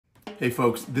Hey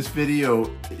folks, this video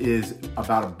is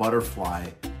about a butterfly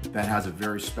that has a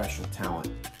very special talent.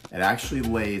 It actually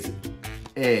lays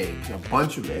eggs, a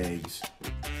bunch of eggs,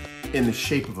 in the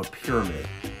shape of a pyramid.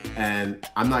 And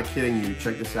I'm not kidding you,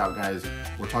 check this out guys.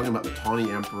 We're talking about the Tawny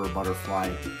Emperor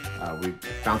butterfly. We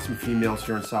found some females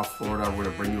here in South Florida. We're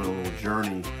gonna bring you on a little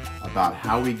journey about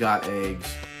how we got eggs,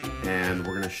 and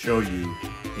we're gonna show you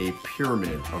a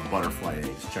pyramid of butterfly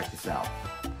eggs. Check this out.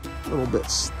 A little bit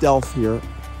stealth here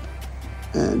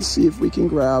and see if we can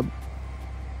grab.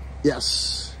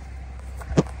 Yes.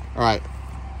 All right,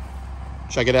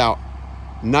 check it out.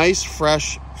 Nice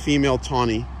fresh female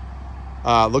tawny.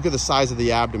 Look at the size of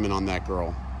the abdomen on that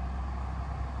girl.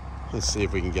 Let's see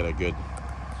if we can get a good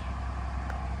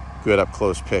up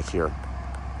close pic here.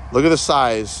 Look at the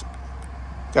size.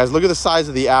 Guys, look at the size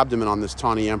of the abdomen on this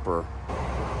Tawny Emperor.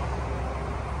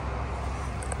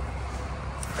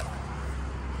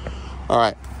 All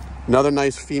right, another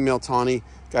nice female tawny.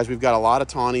 Guys, we've got a lot of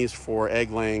tawnies for egg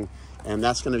laying, and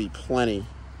that's gonna be plenty.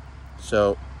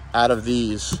 So out of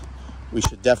these, we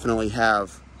should definitely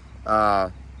have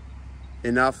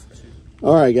enough.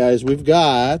 All right, guys, we've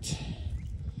got,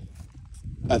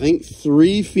 I think,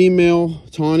 3 female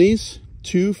tawnies,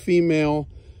 2 female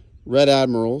red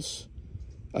admirals,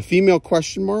 a female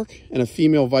question mark, and a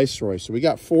female viceroy. So we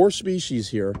got 4 species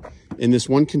here in this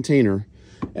one container.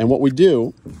 And what we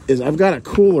do is I've got a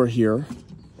cooler here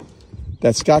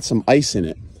that's got some ice in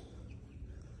it.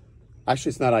 Actually,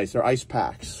 it's not ice, they're ice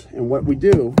packs. And what we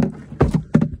do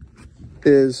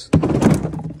is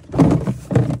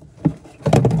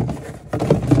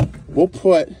we'll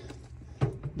put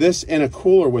this in a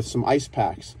cooler with some ice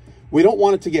packs. We don't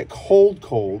want it to get cold,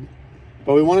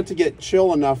 but we want it to get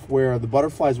chill enough where the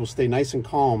butterflies will stay nice and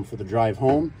calm for the drive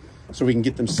home, so we can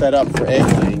get them set up for egg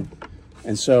laying.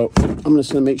 And so I'm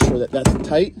just gonna make sure that that's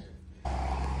tight.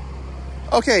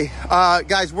 Okay,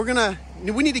 guys,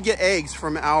 we need to get eggs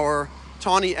from our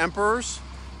Tawny Emperors.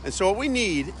 And so what we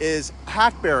need is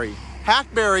hackberry.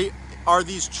 Hackberry are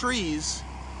these trees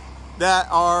that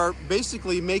are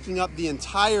basically making up the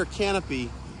entire canopy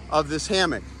of this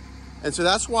hammock. And so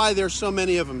that's why there's so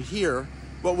many of them here.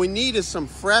 What we need is some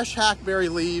fresh hackberry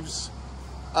leaves,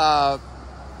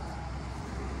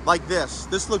 like this.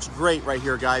 This looks great right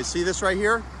here, guys. See this right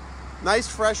here? Nice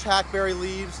fresh hackberry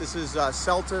leaves. This is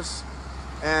Celtis.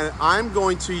 And I'm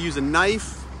going to use a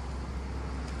knife.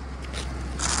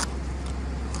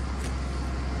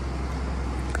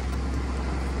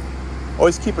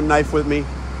 Always keep a knife with me.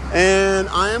 And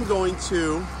I am going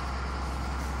to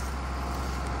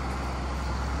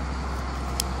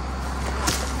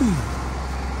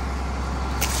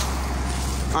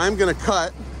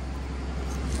cut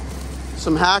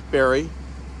some hackberry,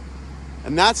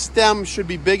 and that stem should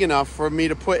be big enough for me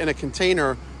to put in a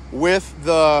container with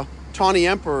the Tawny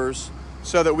Emperors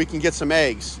so that we can get some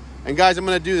eggs. And guys, I'm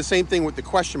gonna do the same thing with the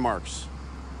question marks.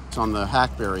 It's on the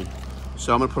hackberry.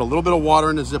 So I'm gonna put a little bit of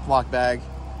water in a Ziploc bag,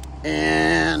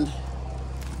 and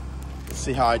let's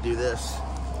see how I do this.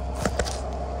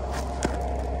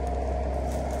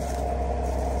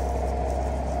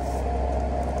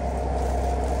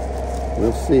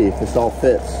 We'll see if this all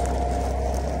fits.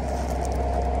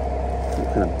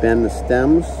 Kind of bend the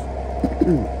stems.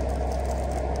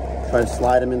 Try to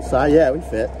slide them inside. Yeah, we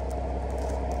fit.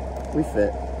 We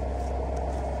fit.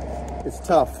 It's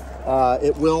tough.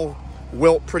 It will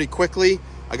wilt pretty quickly.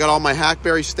 I got all my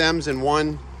hackberry stems in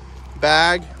one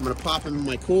bag. I'm gonna pop them in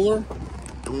my cooler,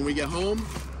 and when we get home,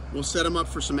 we'll set them up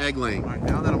for some egg laying. All right,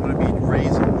 now that I'm gonna be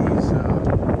raising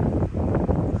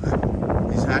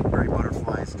these hackberry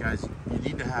butterflies, guys, you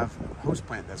need to have a host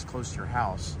plant that's close to your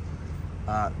house.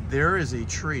 There is a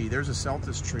tree, there's a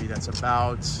Celtis tree that's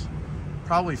about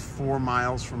probably 4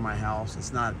 miles from my house.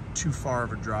 It's not too far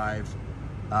of a drive.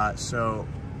 So,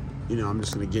 you know, I'm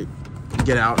just gonna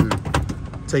get out and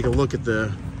take a look at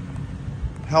the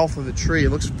health of the tree.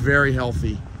 It looks very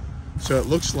healthy. So it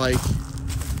looks like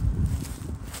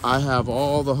I have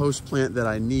all the host plant that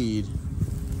I need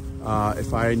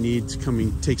if I need to come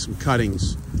and take some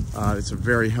cuttings. It's a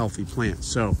very healthy plant.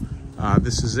 So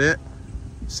this is it.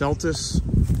 Celtis.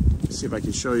 Let's see if I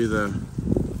can show you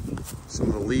some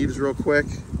of the leaves real quick.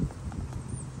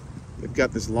 They've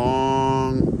got this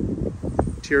long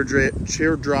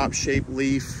teardrop shaped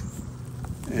leaf,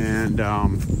 and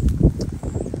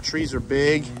trees are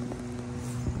big.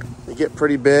 They get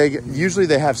pretty big. Usually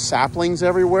they have saplings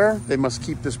everywhere. They must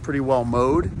keep this pretty well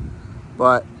mowed,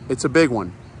 but it's a big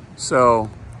one. So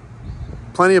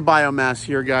plenty of biomass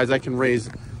here, guys. I can raise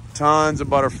tons of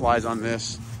butterflies on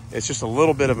this. It's just a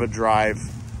little bit of a drive,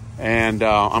 and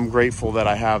I'm grateful that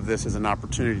I have this as an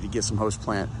opportunity to get some host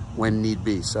plant when need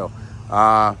be. So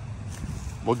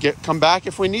we'll come back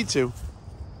if we need to.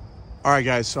 All right,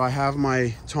 guys, so I have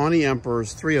my Tawny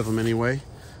Emperors, 3 of them anyway,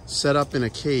 set up in a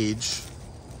cage,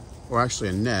 or actually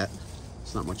a net.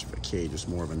 It's not much of a cage, it's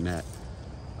more of a net.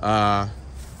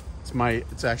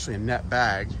 It's actually a net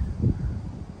bag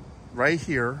right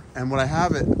here. And what I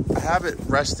have it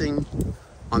resting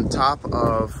on top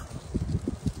of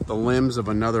the limbs of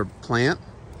another plant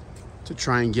to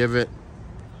try and give it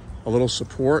a little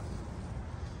support.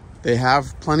 They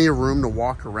have plenty of room to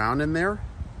walk around in there.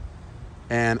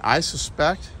 And I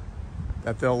suspect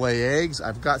that they'll lay eggs.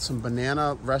 I've got some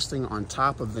banana resting on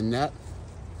top of the net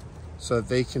so that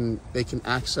they can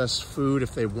access food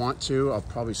if they want to. I'll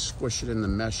probably squish it in the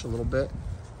mesh a little bit.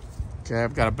 Okay,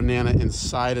 I've got a banana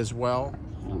inside as well.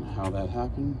 I don't know how that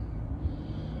happened.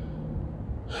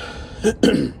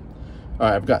 All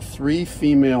right, I've got 3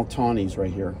 female tawnies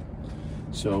right here.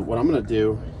 So what I'm gonna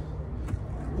do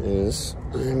is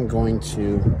I'm going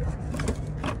to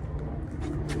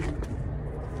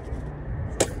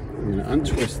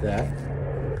untwist that.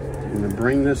 I'm gonna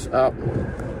bring this up.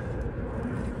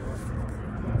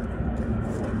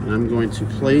 And I'm going to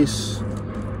place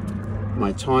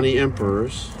my Tawny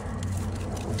Emperors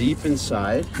deep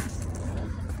inside,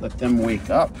 let them wake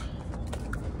up,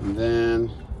 and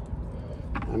then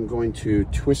I'm going to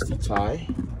twisty tie.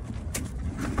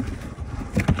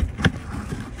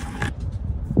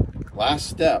 Last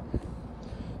step.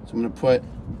 So I'm going to put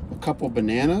a couple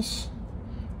bananas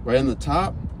right on the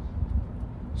top.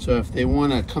 So if they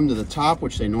want to come to the top,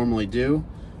 which they normally do,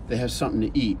 they have something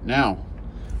to eat. Now,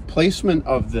 placement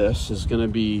of this is going to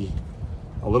be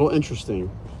a little interesting.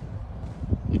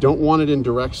 You don't want it in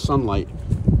direct sunlight.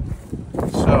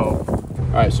 So, all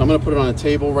right, so I'm going to put it on a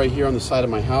table right here on the side of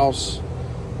my house.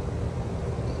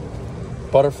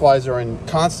 Butterflies are in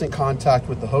constant contact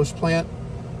with the host plant.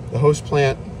 The host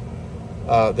plant,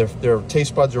 their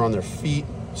taste buds are on their feet.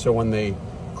 So when they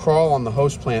crawl on the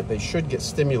host plant, they should get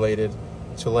stimulated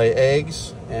to lay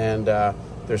eggs. And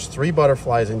there's 3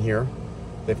 butterflies in here.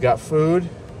 They've got food.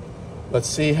 Let's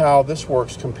see how this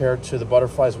works compared to the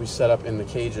butterflies we set up in the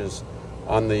cages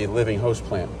on the living host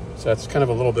plant. So that's kind of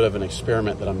a little bit of an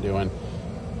experiment that I'm doing.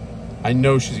 I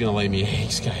know she's gonna lay me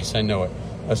eggs, guys. I know it.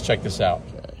 Let's check this out.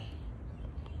 Okay.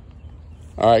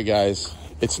 All right, guys.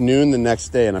 It's noon the next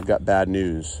day and I've got bad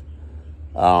news.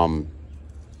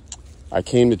 I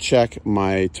came to check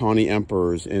my Tawny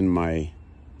Emperors in my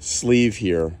sleeve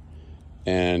here,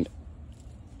 and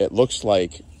it looks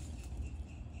like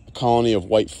a colony of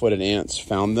white-footed ants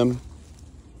found them.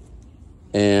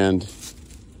 And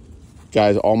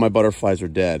guys, all my butterflies are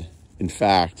dead. In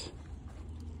fact,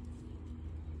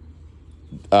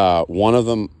 one of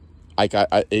them,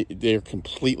 they're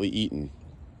completely eaten.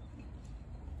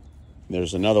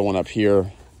 There's another one up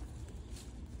here.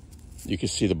 You can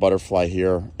see the butterfly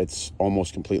here. It's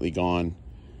almost completely gone.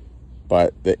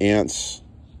 But the ants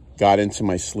got into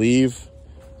my sleeve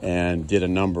and did a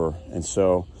number. And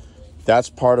so that's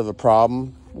part of the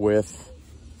problem with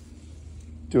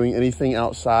doing anything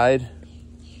outside.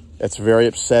 It's very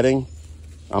upsetting.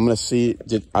 I'm gonna see,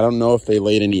 I don't know if they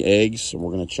laid any eggs, so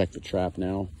we're gonna check the trap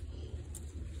now.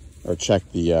 Or check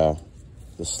the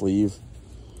sleeve.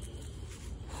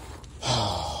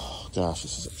 Oh, gosh,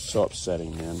 this is so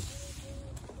upsetting, man.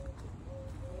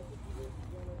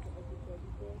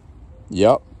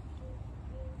 Yep.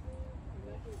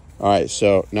 All right,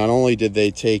 so not only did they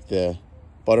take the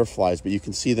butterflies, but you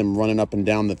can see them running up and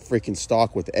down the freaking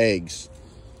stalk with eggs.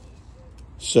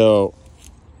 So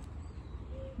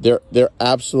they're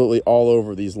absolutely all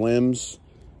over these limbs.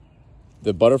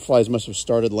 The butterflies must have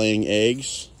started laying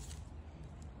eggs,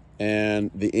 and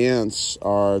the ants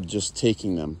are just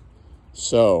taking them.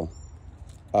 So,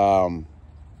 let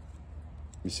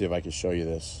me see if I can show you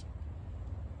this.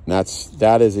 And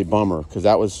that is a bummer, because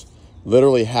that was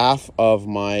literally half of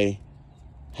my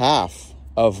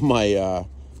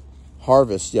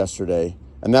harvest yesterday.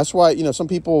 And that's why, you know, some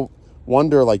people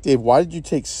wonder, like, Dave, why did you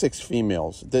take 6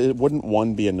 females? Wouldn't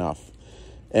 1 be enough?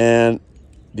 And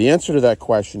the answer to that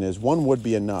question is 1 would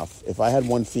be enough. If I had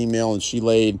 1 female and she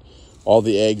laid all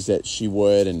the eggs that she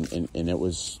would, and it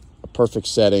was a perfect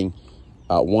setting,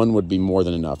 1 would be more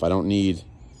than enough. I don't need,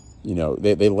 you know,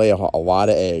 they lay a lot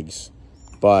of eggs.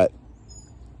 But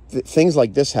things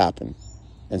like this happen.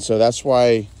 And so that's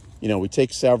why, you know, we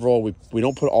take several. We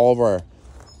don't put all of our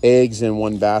eggs in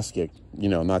one basket, you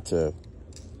know, not to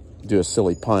do a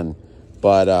silly pun.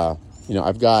 But, you know,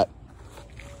 I've got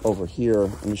over here,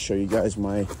 let me show you guys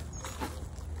I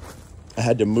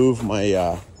had to move my,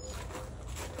 I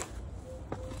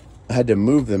had to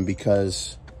move them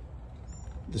because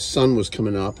the sun was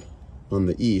coming up on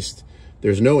the east.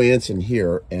 there's no ants in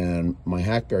here, and my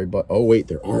hackberry oh wait,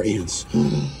 there are ants.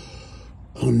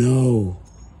 Oh no.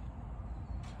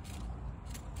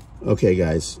 Okay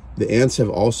guys, the ants have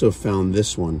also found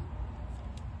this one.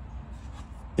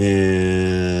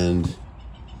 And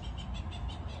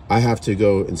I have to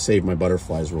go and save my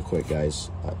butterflies real quick, guys.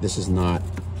 This is not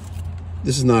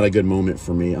a good moment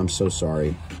for me. I'm so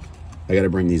sorry. I got to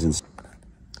bring these in.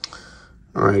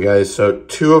 All right, guys. So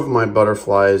 2 of my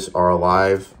butterflies are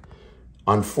alive.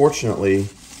 Unfortunately,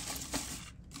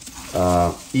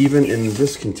 even in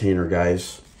this container,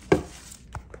 guys,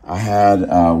 I had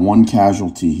 1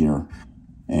 casualty here,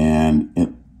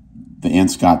 and the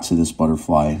ants got to this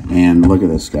butterfly. And look at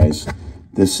this, guys.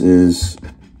 This is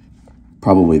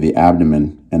probably the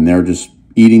abdomen, and they're just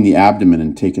eating the abdomen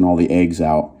and taking all the eggs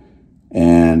out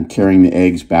and carrying the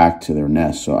eggs back to their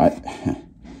nest. So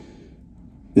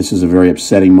this is a very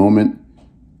upsetting moment,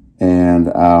 and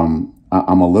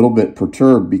I'm a little bit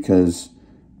perturbed because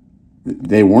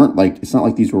they weren't like, it's not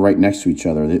like these were right next to each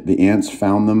other. The ants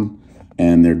found them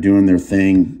and they're doing their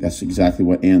thing. That's exactly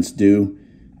what ants do.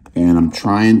 And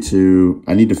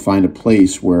I need to find a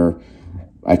place where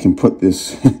I can put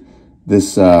this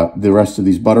the rest of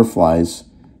these butterflies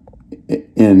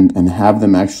in and have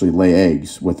them actually lay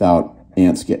eggs without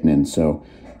ants getting in. So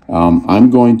I'm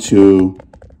going to,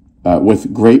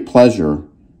 with great pleasure,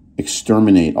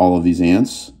 exterminate all of these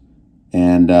ants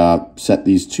and set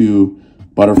these 2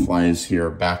 butterflies here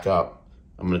back up.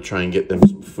 I'm going to try and get them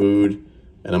some food,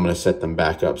 and I'm going to set them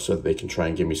back up so that they can try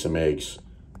and give me some eggs.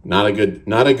 Not a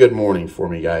good morning for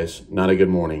me, guys. Not a good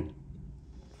morning.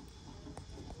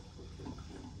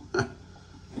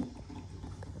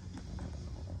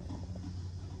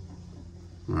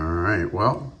 All right,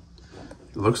 well,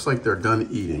 it looks like they're done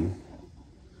eating.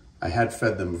 I had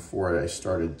fed them before I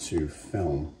started to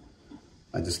film.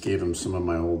 I just gave them some of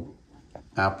my old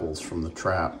apples from the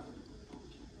trap.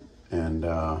 And,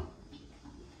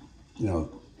 you know,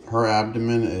 her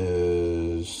abdomen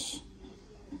is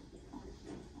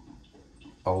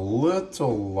a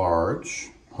little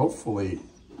large. Hopefully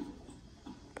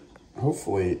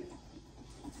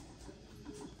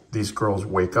these girls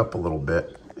wake up a little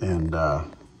bit and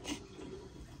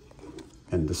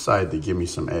decide to give me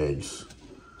some eggs.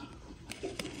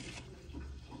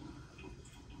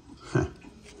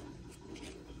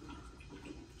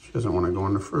 She doesn't want to go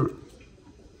in the fruit.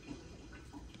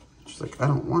 She's like, I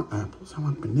don't want apples, I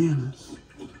want bananas.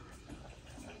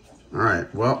 All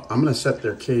right, well, I'm gonna set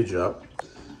their cage up.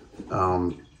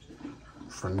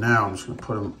 For now, I'm just gonna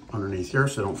put them underneath here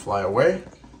so they don't fly away.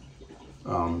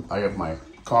 I have my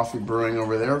coffee brewing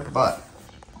over there, but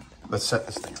let's set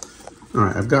this thing up. All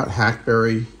right, I've got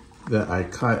hackberry that I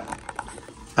cut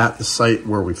at the site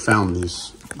where we found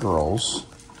these girls.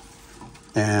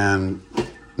 And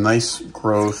nice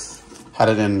growth, had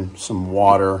it in some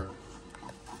water.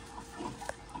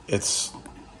 It's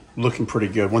looking pretty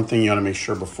good. One thing you gotta make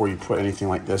sure before you put anything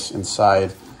like this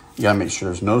inside, you gotta make sure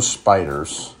there's no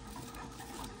spiders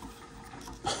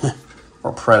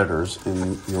or predators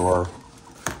in your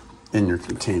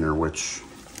container, which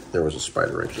there was a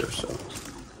spider right there, so.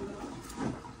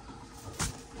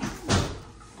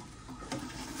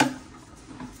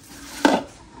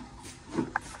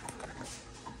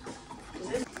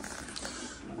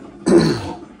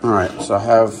 All right, so I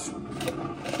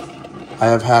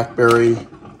have hackberry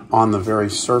on the very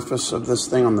surface of this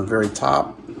thing, on the very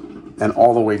top, and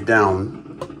all the way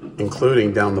down,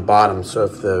 including down the bottom. So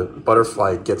if the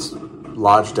butterfly gets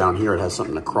lodged down here, it has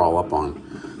something to crawl up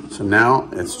on. So now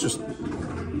it's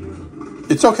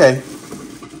okay.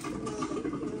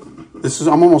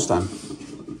 I'm almost done.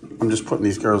 I'm just putting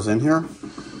these girls in here.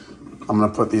 I'm gonna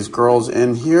put these girls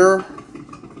in here,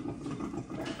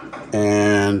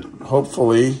 and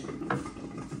hopefully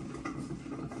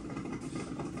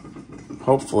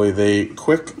they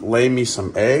quick lay me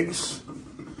some eggs.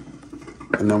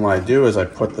 And then what I do is I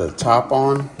put the top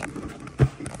on.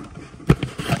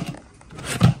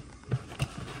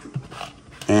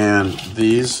 And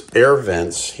these air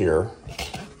vents here,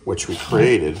 which we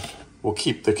created, will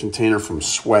keep the container from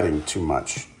sweating too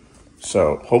much.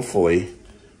 So hopefully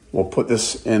we'll put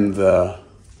this in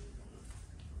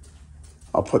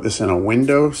I'll put this in a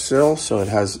windowsill so it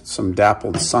has some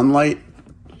dappled sunlight.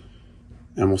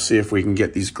 And we'll see if we can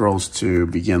get these girls to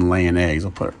begin laying eggs.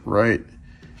 I'll put it right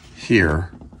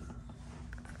here.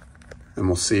 And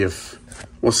we'll see if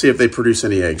they produce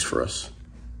any eggs for us.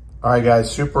 All right, guys,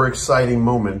 super exciting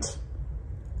moment.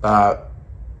 I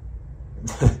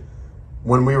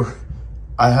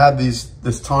had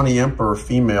this Tawny Emperor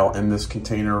female in this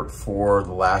container for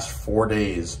the last 4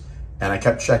 days, and I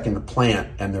kept checking the plant,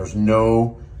 and there's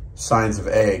no signs of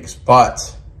eggs.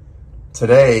 But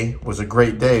today was a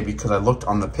great day because I looked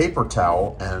on the paper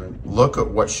towel and look at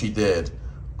what she did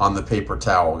on the paper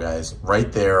towel, guys.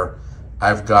 Right there,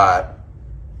 I've got,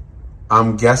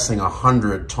 I'm guessing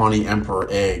 100 Tawny Emperor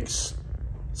eggs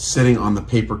sitting on the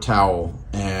paper towel,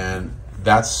 and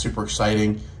that's super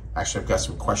exciting. Actually, I've got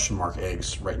some question mark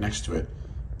eggs right next to it.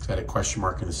 It's got a question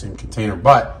mark in the same container,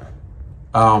 but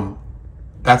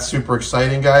that's super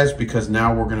exciting, guys, because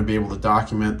now we're gonna be able to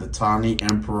document the Tawny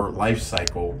Emperor life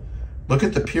cycle. Look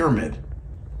at the pyramid.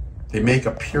 They make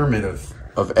a pyramid of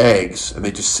eggs, and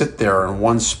they just sit there in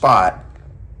one spot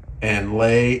and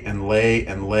lay and lay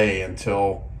and lay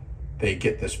until they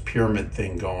get this pyramid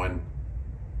thing going.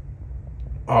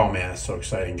 Oh man, it's so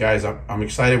exciting. Guys, I'm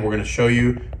excited. We're gonna show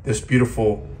you this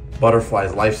beautiful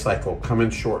butterfly's life cycle coming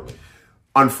shortly.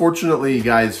 Unfortunately,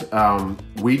 guys,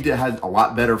 we had a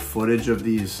lot better footage of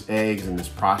these eggs in this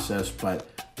process, but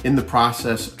in the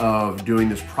process of doing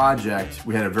this project,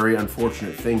 we had a very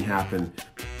unfortunate thing happen.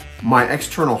 My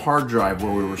external hard drive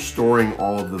where we were storing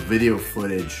all of the video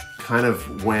footage kind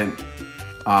of went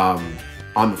on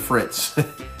the fritz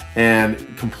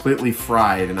and completely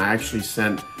fried, and I actually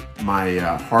sent my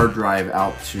hard drive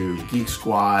out to Geek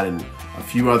Squad and a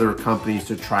few other companies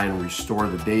to try and restore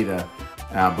the data,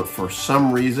 but for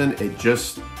some reason it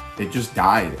just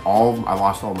died. I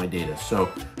lost all my data.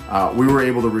 So we were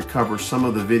able to recover some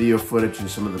of the video footage and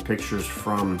some of the pictures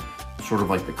from sort of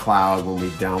like the cloud when we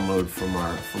download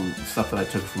from stuff that I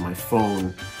took from my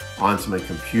phone onto my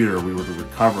computer. We were to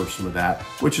recover some of that,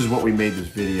 which is what we made this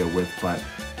video with, but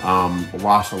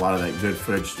lost a lot of that good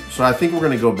footage. So I think we're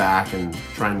gonna go back and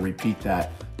try and repeat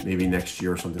that maybe next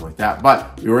year or something like that.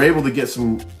 But we were able to get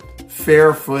some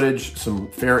fair footage, some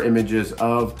fair images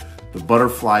of the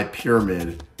butterfly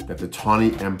pyramid that the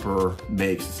Tawny Emperor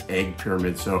makes, this egg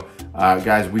pyramid. So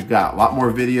guys, we've got a lot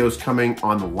more videos coming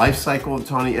on the life cycle of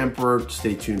Tawny Emperor.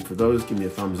 Stay tuned for those. Give me a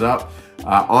thumbs up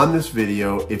on this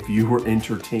video if you were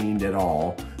entertained at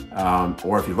all,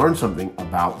 or if you learned something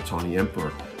about the Tawny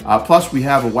Emperor. Plus, we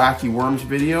have a Wacky Worms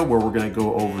video where we're gonna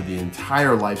go over the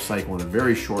entire life cycle in a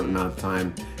very short amount of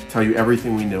time, tell you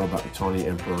everything we know about the Tawny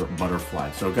Emperor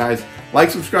butterfly. So guys, like,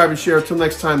 subscribe, and share. Until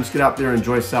next time, let's get out there,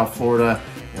 enjoy South Florida,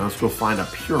 and let's go find a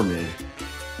pyramid,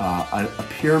 a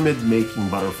pyramid-making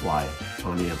butterfly,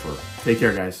 Tawny Emperor. Take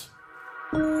care, guys.